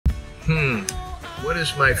What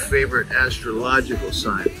is my favorite astrological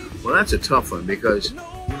sign? Well, that's a tough one because,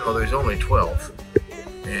 there's only 12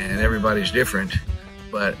 and everybody's different.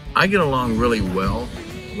 But I get along really well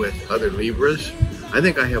with other Libras. I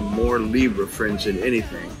think I have more Libra friends than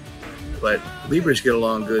anything. But Libras get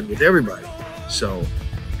along good with everybody. So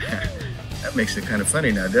that makes it kind of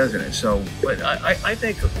funny now, doesn't it? So, but I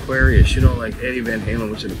think Aquarius, like Eddie Van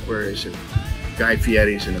Halen was an Aquarius and Guy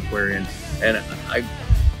Fieri's an Aquarian. And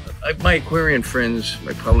my Aquarian friends,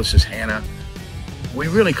 my publicist Hannah, we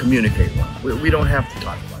really communicate well. We don't have to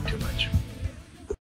talk about too